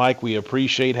work. And, Mike, we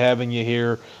appreciate having you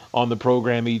here on the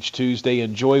program each Tuesday.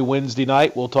 Enjoy Wednesday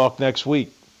night. We'll talk next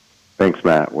week. Thanks,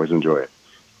 Matt. Always enjoy it.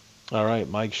 All right,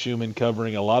 Mike Schumann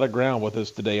covering a lot of ground with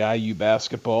us today. IU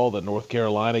basketball, the North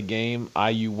Carolina game,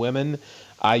 IU women,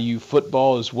 IU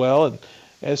football as well. And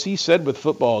as he said with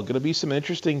football, going to be some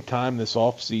interesting time this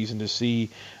offseason to see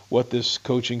what this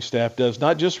coaching staff does,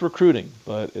 not just recruiting,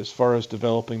 but as far as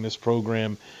developing this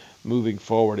program moving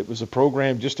forward. It was a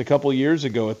program just a couple years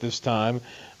ago at this time.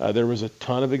 There was a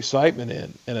ton of excitement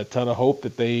in and a ton of hope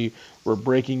that they were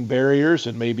breaking barriers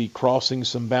and maybe crossing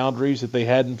some boundaries that they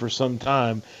hadn't for some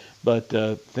time. But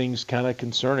things kind of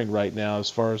concerning right now as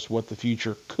far as what the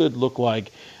future could look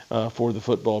like for the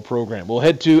football program. We'll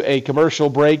head to a commercial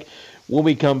break. When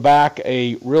we come back,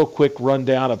 a real quick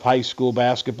rundown of high school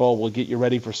basketball. We'll get you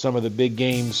ready for some of the big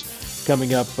games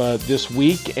coming up this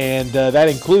week, and that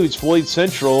includes Floyd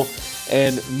Central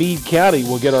and Meade County.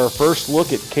 We'll get our first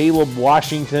look at Caleb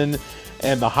Washington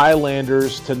and the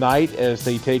Highlanders tonight as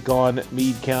they take on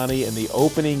Meade County in the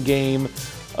opening game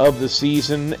of the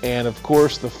season, and of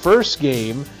course the first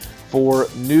game for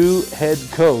new head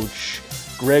coach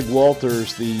Greg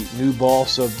Walters, the new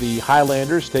boss of the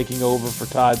Highlanders, taking over for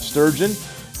Todd Sturgeon,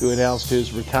 who announced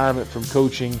his retirement from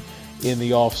coaching in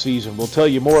the offseason. We'll tell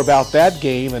you more about that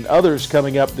game and others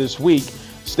coming up this week.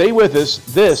 Stay with us.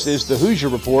 This is the Hoosier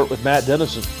Report with Matt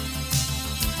Dennison.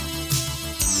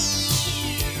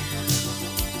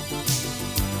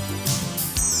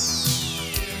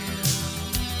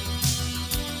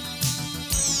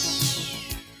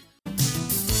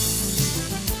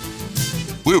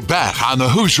 We're back on the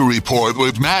Hoosier Report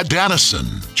with Matt Dennison.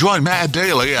 Join Matt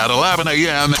daily at 11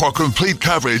 a.m. for complete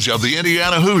coverage of the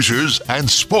Indiana Hoosiers and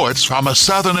sports from a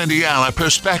Southern Indiana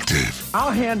perspective.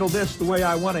 I'll handle this the way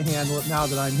I want to handle it now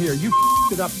that I'm here. You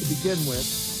it up to begin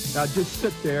with. Now just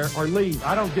sit there or leave.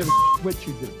 I don't give a what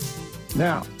you do.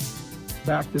 Now,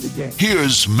 back to the game.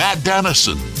 Here's Matt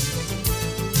Dennison.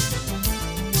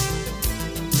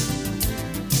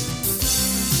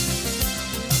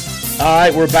 All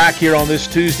right, we're back here on this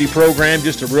Tuesday program.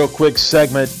 Just a real quick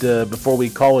segment before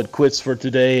we call it quits for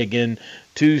today. Again,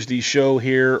 Tuesday show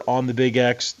here on the Big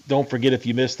X. Don't forget, if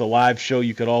you missed the live show,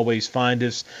 you could always find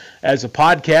us as a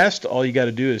podcast. All you got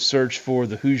to do is search for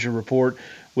the Hoosier Report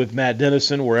with Matt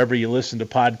Dennison wherever you listen to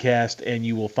podcasts, and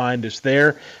you will find us there.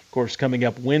 Of course, coming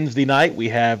up Wednesday night, we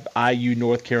have IU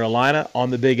North Carolina on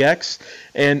the Big X.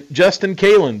 And Justin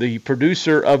Kalen, the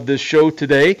producer of this show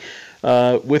today,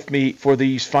 with me for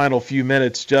these final few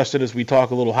minutes. Justin, as we talk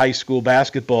a little high school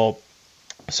basketball,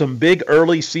 some big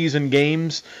early season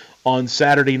games on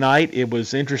Saturday night. It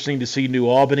was interesting to see New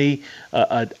Albany,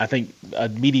 I think a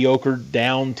mediocre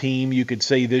down team, you could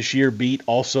say, this year, beat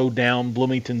also down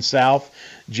Bloomington South.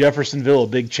 Jeffersonville, a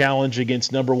big challenge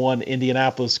against number one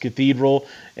Indianapolis Cathedral,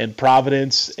 and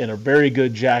Providence, and a very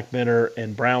good Jack Minter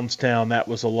and Brownstown. That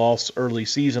was a loss early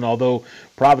season, although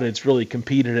Providence really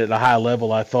competed at a high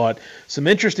level, I thought. Some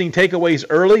interesting takeaways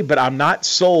early, but I'm not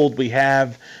sold we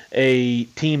have a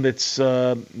team that's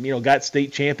got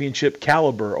state championship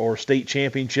caliber or state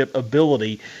championship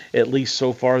ability, at least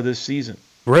so far this season.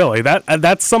 Really?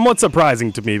 That's somewhat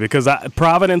surprising to me because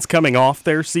Providence coming off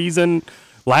their season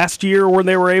last year where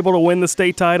they were able to win the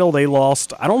state title, they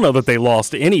lost. I don't know that they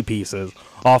lost any pieces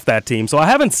off that team. So I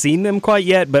haven't seen them quite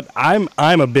yet, but I'm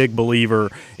a big believer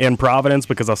in Providence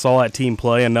because I saw that team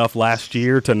play enough last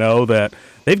year to know that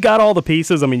they've got all the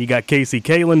pieces. I mean, you got Casey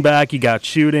Kalen back, you got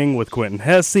shooting with Quentin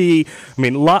Hesse. I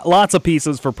mean, lots of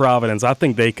pieces for Providence. I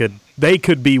think they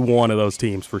could be one of those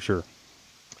teams for sure.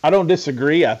 I don't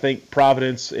disagree. I think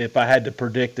Providence, if I had to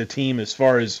predict a team as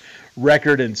far as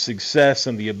record and success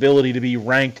and the ability to be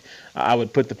ranked I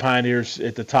would put the Pioneers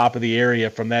at the top of the area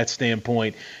from that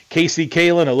standpoint. Casey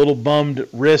Kalen, a little bummed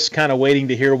wrist, kind of waiting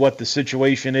to hear what the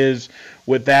situation is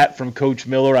with that from Coach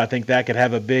Miller. I think that could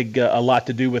have a lot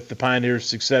to do with the Pioneers'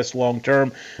 success long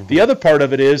term. The other part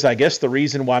of it is, I guess, the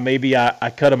reason why maybe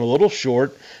I cut them a little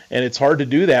short, and it's hard to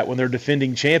do that when they're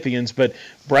defending champions, but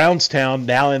Brownstown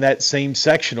now in that same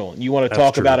sectional. And you want to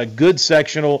talk about a good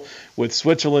sectional with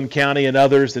Switzerland County and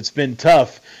others that's been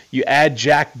tough. You add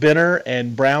Jack Benner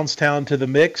and Brownstown to the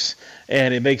mix,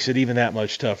 and it makes it even that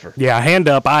much tougher. Yeah, hand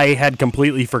up. I had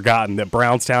completely forgotten that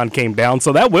Brownstown came down,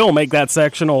 so that will make that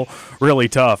sectional really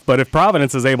tough. But if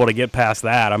Providence is able to get past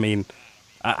that, I mean,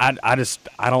 I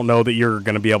don't know that you're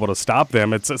going to be able to stop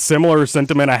them. It's a similar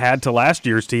sentiment I had to last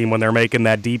year's team when they're making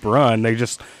that deep run. They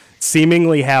just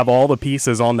seemingly have all the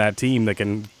pieces on that team that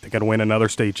can win another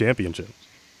state championship.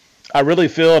 I really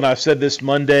feel, and I've said this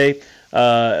Monday,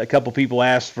 a couple people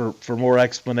asked for more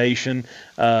explanation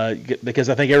because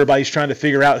I think everybody's trying to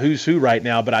figure out who's who right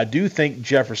now. But I do think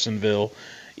Jeffersonville,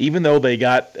 even though they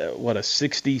got a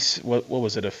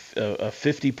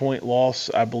 50-point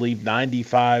loss, I believe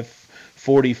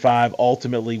 95-45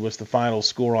 ultimately was the final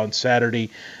score on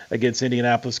Saturday against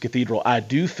Indianapolis Cathedral. I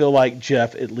do feel like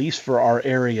Jeff, at least for our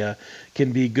area,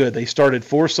 can be good. They started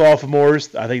 4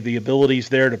 sophomores. I think the ability's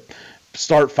there to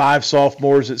start 5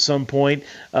 sophomores at some point.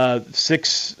 7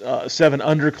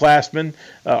 underclassmen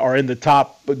are in the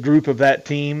top group of that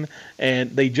team, and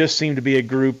they just seem to be a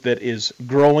group that is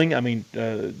growing. I mean,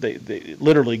 they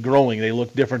literally growing. They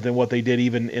look different than what they did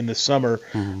even in the summer.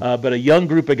 But a young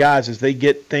group of guys, as they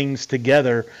get things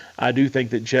together, I do think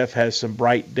that Jeff has some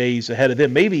bright days ahead of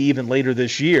them, maybe even later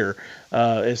this year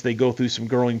as they go through some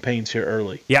growing pains here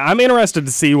early. Yeah, I'm interested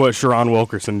to see what Sharon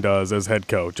Wilkerson does as head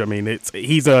coach. I mean,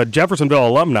 he's a Jeffersonville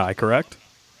alumni, correct?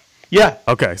 Yeah.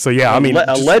 Okay, so yeah, I mean,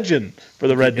 a legend for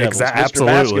the Red Devils, Mr.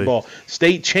 Absolutely. Basketball,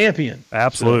 state champion.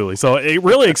 Absolutely. So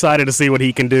really excited to see what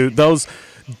he can do.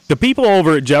 The people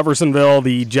over at Jeffersonville,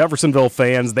 the Jeffersonville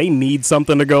fans, they need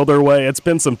something to go their way. It's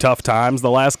been some tough times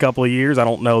the last couple of years. I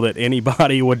don't know that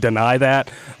anybody would deny that.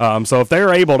 So if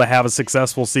they're able to have a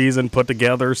successful season, put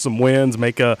together some wins,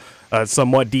 make a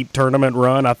somewhat deep tournament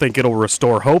run, I think it'll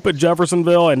restore hope at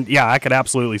Jeffersonville. And, yeah, I could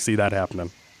absolutely see that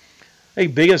happening. Hey,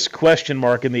 biggest question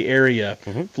mark in the area,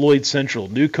 Floyd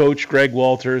Central. New coach Greg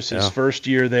Walters, his first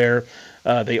year there.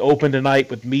 They open tonight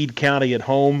with Meade County at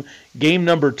home. Game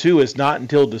number 2 is not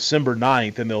until December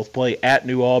 9th, and they'll play at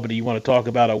New Albany. You want to talk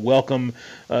about a welcome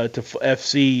to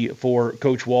FC for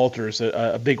Coach Walters,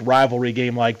 a big rivalry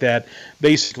game like that,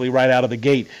 basically right out of the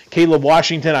gate. Caleb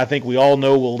Washington, I think we all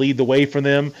know, will lead the way for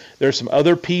them. There's some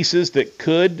other pieces that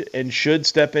could and should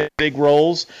step in big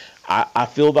roles. I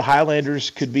feel the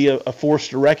Highlanders could be a force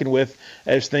to reckon with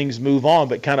as things move on,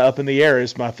 but kind of up in the air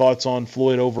is my thoughts on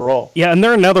Floyd overall. Yeah, and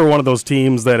they're another one of those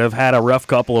teams that have had a rough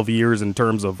couple of years in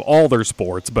terms of all their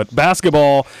sports, but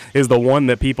basketball is the one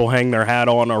that people hang their hat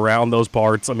on around those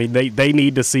parts. I mean, they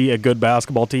need to see a good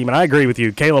basketball team, and I agree with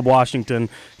you. Caleb Washington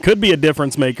could be a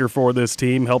difference maker for this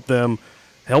team, help them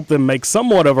make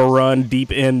somewhat of a run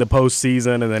deep in the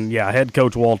postseason, and then, yeah, head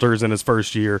coach Walters in his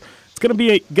first year. It's going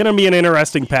to be an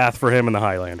interesting path for him and the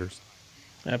Highlanders.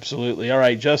 Absolutely. All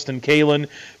right, Justin Kalen,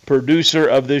 producer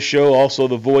of this show, also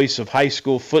the voice of high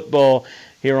school football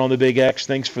here on the Big X.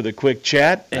 Thanks for the quick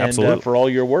chat and for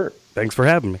all your work. Thanks for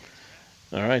having me.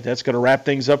 All right, that's going to wrap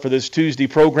things up for this Tuesday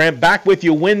program. Back with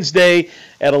you Wednesday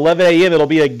at 11 a.m. It'll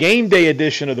be a game day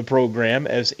edition of the program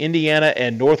as Indiana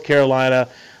and North Carolina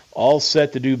all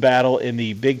set to do battle in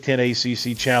the Big Ten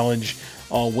ACC Challenge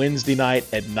on Wednesday night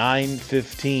at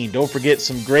 9:15. Don't forget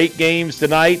some great games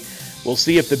tonight. We'll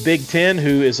see if the Big Ten,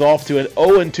 who is off to an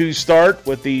 0-2 start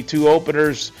with the 2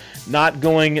 openers not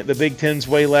going the Big Ten's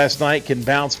way last night, can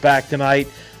bounce back tonight.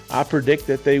 I predict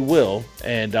that they will,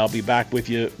 and I'll be back with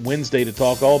you Wednesday to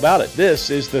talk all about it. This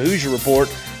is the Hoosier Report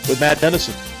with Matt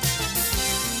Dennison.